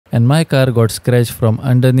and my car got scratched from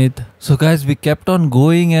underneath. So guys, we kept on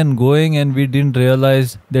going and we didn't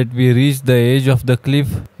realize that we reached the edge of the cliff.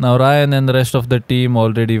 Now Ryan and the rest of the team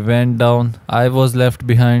already went down. I was left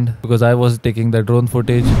behind because I was taking the drone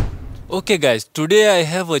footage. Okay guys, today I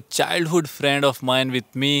have a childhood friend of mine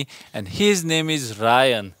with me and his name is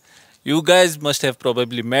Ryan. You guys must have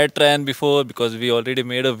probably met Ryan before because we already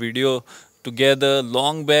made a video together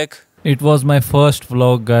long back. It was my first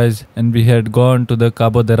vlog guys, and we had gone to the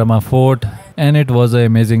Cabo de Rama fort and it was an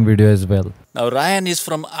amazing video as well. Now Ryan is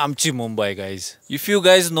from Amchi, Mumbai guys. If you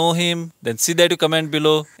guys know him, then see that you comment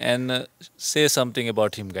below and say something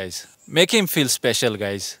about him guys. Make him feel special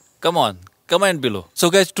guys. Come on. Comment below. So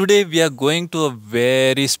guys, today we are going to a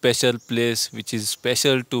very special place which is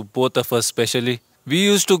special to both of us especially. We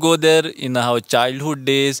used to go there in our childhood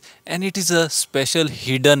days and it is a special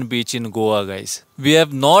hidden beach in Goa guys. We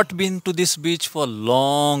have not been to this beach for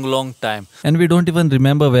long time and we don't even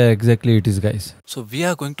remember where exactly it is guys. So we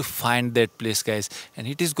are going to find that place guys and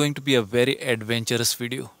it is going to be a very adventurous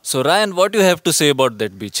video. So Ryan, what do you have to say about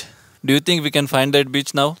that beach? Do you think we can find that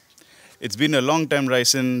beach now? It's been a long time,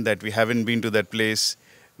 Ryson, that we haven't been to that place.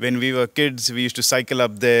 When we were kids, we used to cycle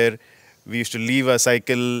up there. We used to leave our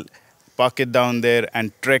cycle, park it down there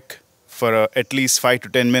and trek for at least 5 to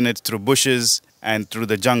 10 minutes through bushes and through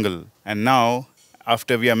the jungle. And now,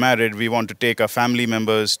 after we are married, we want to take our family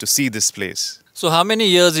members to see this place. So how many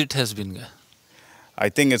years it has been? I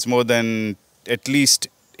think it's more than at least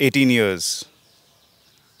 18 years.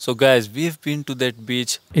 So guys, we've been to that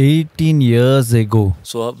beach 18 years ago.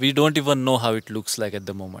 So we don't even know how it looks like at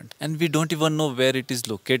the moment. And we don't even know where it is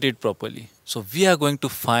located properly. So we are going to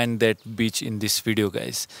find that beach in this video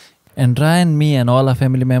guys. And Ryan, me and all our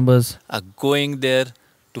family members are going there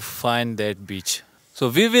to find that beach. So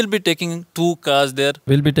we will be taking 2 cars there.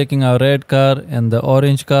 We'll be taking our red car and the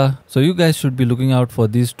orange car. So you guys should be looking out for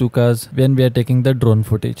these 2 cars when we are taking the drone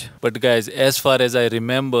footage. But guys, as far as I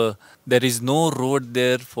remember, there is no road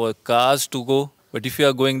there for cars to go. But if you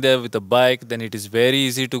are going there with a bike, then it is very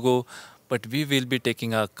easy to go. But we will be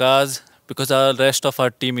taking our cars because our rest of our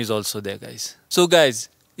team is also there guys. So guys,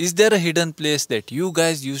 is there a hidden place that you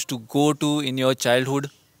guys used to go to in your childhood?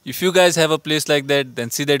 If you guys have a place like that, then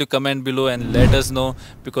see that you comment below and let us know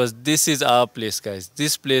because this is our place guys.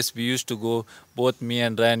 This place we used to go, both me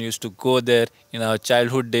and Ryan used to go there in our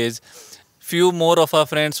childhood days. Few more of our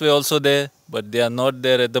friends were also there, but they are not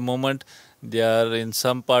there at the moment. They are in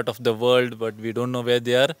some part of the world, but we don't know where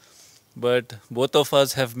they are. But both of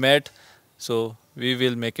us have met, so we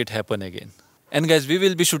will make it happen again. And guys, we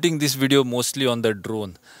will be shooting this video mostly on the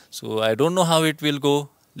drone. So I don't know how it will go.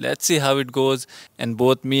 Let's see how it goes. And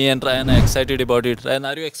both me and Ryan are excited about it. Ryan,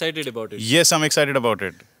 are you excited about it? Yes, I'm excited about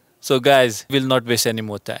it. So guys, we'll not waste any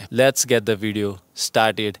more time. Let's get the video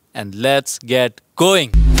started and let's get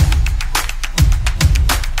going.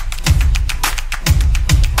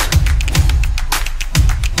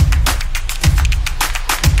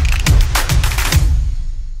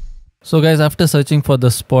 So guys, after searching for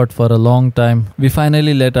the spot for a long time, we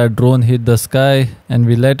finally let our drone hit the sky and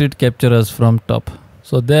we let it capture us from top.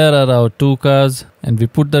 So there are our 2 cars and we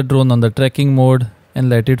put the drone on the tracking mode and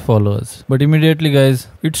let it follow us. But immediately guys,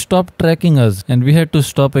 it stopped tracking us and we had to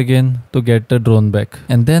stop again to get the drone back.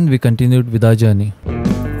 And then we continued with our journey. Where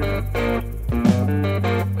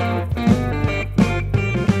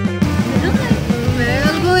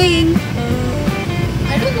are we going?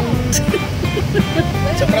 I don't know.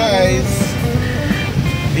 Surprise!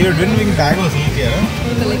 You're doing bag was here.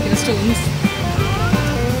 Collecting stones.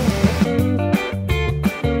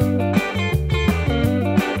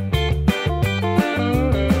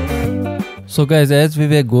 So guys, as we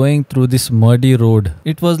were going through this muddy road,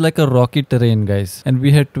 it was like a rocky terrain guys, and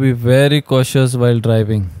we had to be very cautious while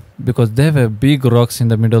driving because there were big rocks in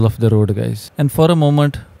the middle of the road guys. And for a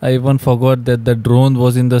moment I even forgot that the drone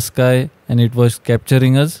was in the sky and it was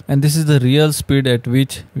capturing us, and this is the real speed at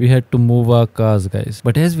which we had to move our cars guys.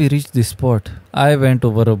 But as we reached this spot, I went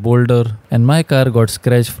over a boulder and my car got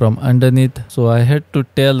scratched from underneath, so I had to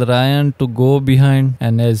tell Ryan to go behind,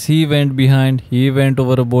 and as he went behind, he went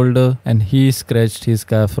over a boulder and he scratched his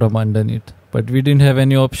car from underneath. But we didn't have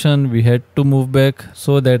any option, we had to move back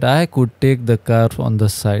so that I could take the car on the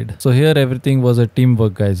side. So here everything was a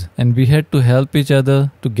teamwork guys, and we had to help each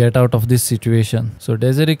other to get out of this situation. So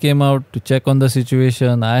Desiree came out to check on the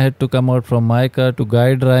situation, I had to come out from my car to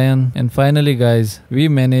guide Ryan, and finally guys, we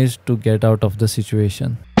managed to get out of the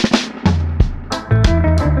situation.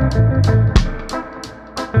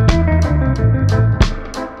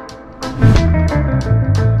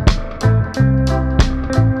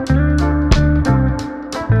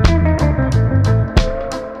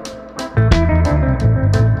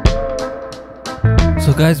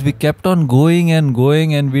 Guys, we kept on going and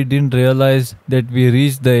going and we didn't realize that we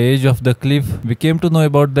reached the edge of the cliff. We came to know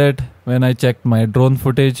about that when I checked my drone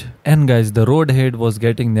footage. And guys, the road ahead was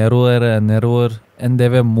getting narrower and narrower and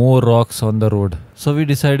there were more rocks on the road. So we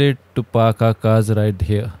decided to park our cars right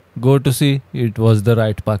here. Go to see, it was the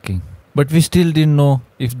right parking. But we still didn't know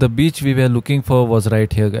if the beach we were looking for was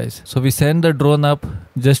right here, guys. So we sent the drone up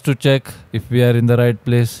just to check if we are in the right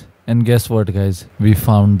place. And guess what, guys? We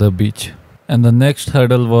found the beach. And the next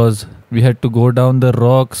hurdle was we had to go down the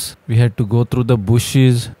rocks, we had to go through the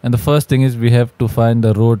bushes, and the first thing is we have to find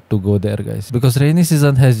the road to go there, guys, because rainy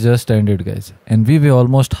season has just ended, guys, and we were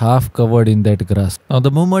almost half covered in that grass. Now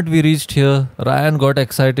the moment we reached here, Ryan got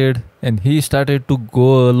excited and he started to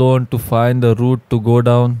go alone to find the route to go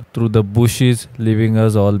down through the bushes, leaving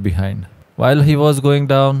us all behind. While he was going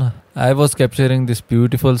down, I was capturing this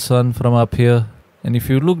beautiful sun from up here, and if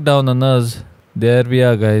you look down on us, there we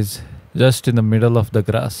are, guys, just in the middle of the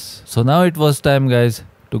grass. So now it was time, guys,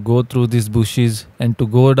 to go through these bushes and to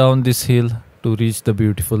go down this hill to reach the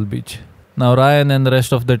beautiful beach. Now Ryan and the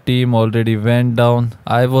rest of the team already went down.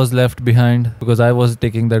 I was left behind because I was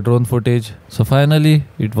taking the drone footage. So finally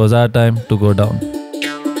it was our time to go down.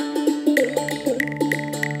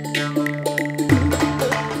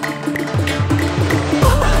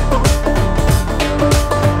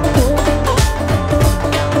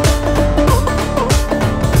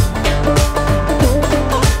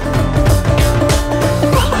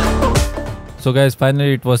 So guys,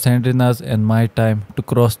 finally it was Sandrina's and my time to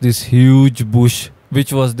cross this huge bush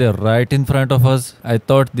which was there right in front of us. I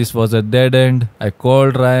thought this was a dead end. I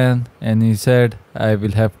called Ryan and he said I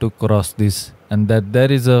will have to cross this and that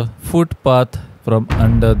there is a footpath from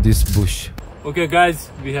under this bush. Okay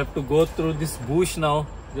guys, we have to go through this bush now.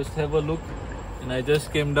 Just have a look. And I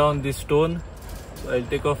just came down this stone. So I'll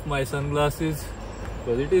take off my sunglasses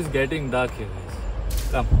because it is getting dark here,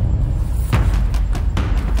 guys. Come.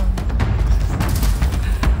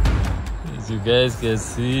 You guys can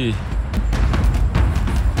see.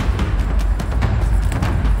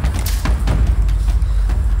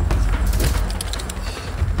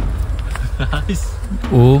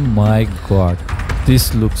 Oh my god,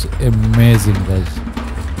 this looks amazing, guys.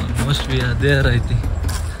 Almost we are there, I think.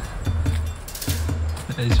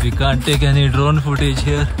 Guys, we can't take any drone footage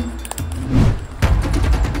here.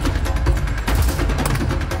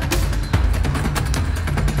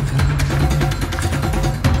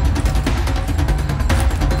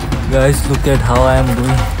 Guys, look at how I am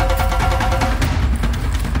doing.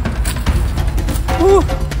 Woo.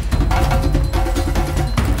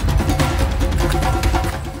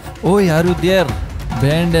 Oh, are you there?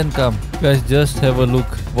 Bend and come. Guys, just have a look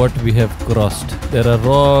what we have crossed. There are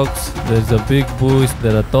rocks, there is a big bush,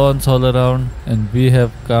 there are thorns all around, and we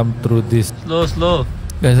have come through this. Slow, slow.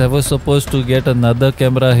 Guys, I was supposed to get another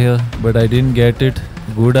camera here, but I didn't get it.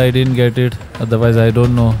 Good I didn't get it, otherwise I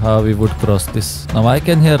don't know how we would cross this. Now I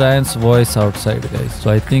can hear Ryan's voice outside, guys, so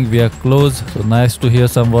I think we are close. So nice to hear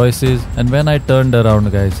some voices. And when I turned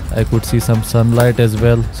around, guys, I could see some sunlight as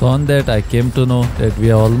well. So on that I came to know that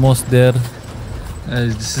we are almost there.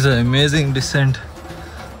 Guys, this is an amazing descent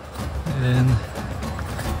and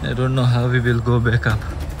I don't know how we will go back up.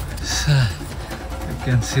 You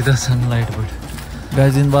can see the sunlight, but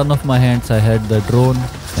guys, in one of my hands I had the drone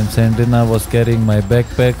and Sandrina was carrying my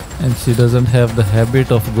backpack, and she doesn't have the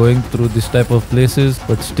habit of going through this type of places,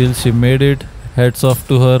 but still she made it. Hats off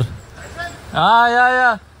to her.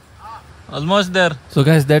 Yeah. Almost there. So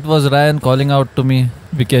guys, that was Ryan calling out to me.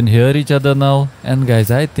 We can hear each other now, and guys,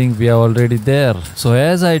 I think we are already there. So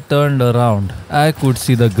as I turned around, I could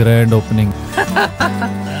see the grand opening.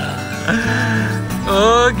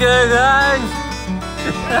 Okay guys.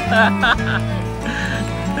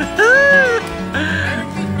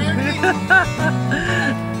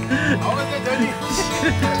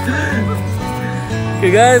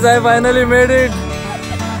 Okay guys, I finally made it.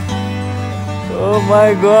 Oh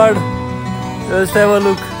my god, just have a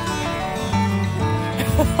look.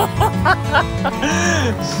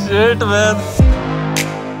 Shit, man.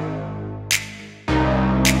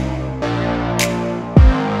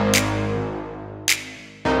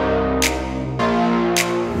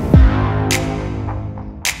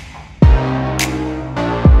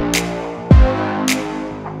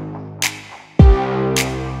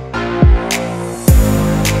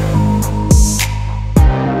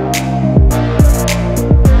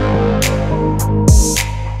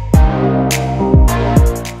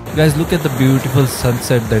 Guys, look at the beautiful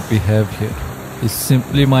sunset that we have here. It's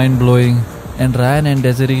simply mind-blowing. And Ryan and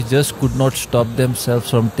Desiree just could not stop themselves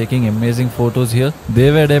from taking amazing photos here.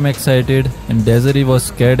 They were damn excited, and Desiree was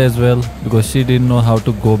scared as well because she didn't know how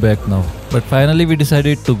to go back now. But finally we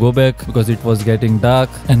decided to go back because it was getting dark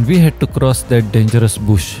and we had to cross that dangerous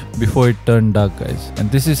bush before it turned dark, guys. And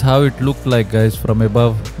this is how it looked like, guys, from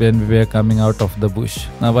above when we were coming out of the bush.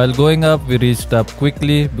 Now while going up, we reached up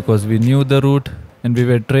quickly because we knew the route and we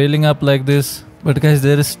were trailing up like this. But guys,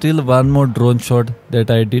 there is still one more drone shot that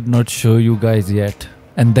I did not show you guys yet.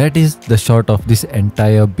 And that is the shot of this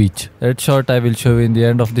entire beach. That shot I will show you in the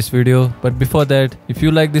end of this video. But before that, if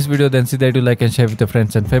you like this video, then see that you like and share with your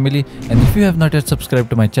friends and family. And if you have not yet subscribed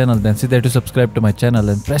to my channel, then see that you subscribe to my channel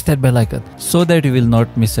and press that bell icon so that you will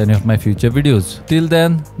not miss any of my future videos. Till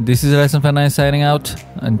then, this is Ryson Fernandes signing out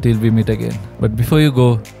until we meet again. But before you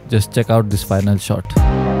go, just check out this final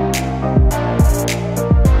shot.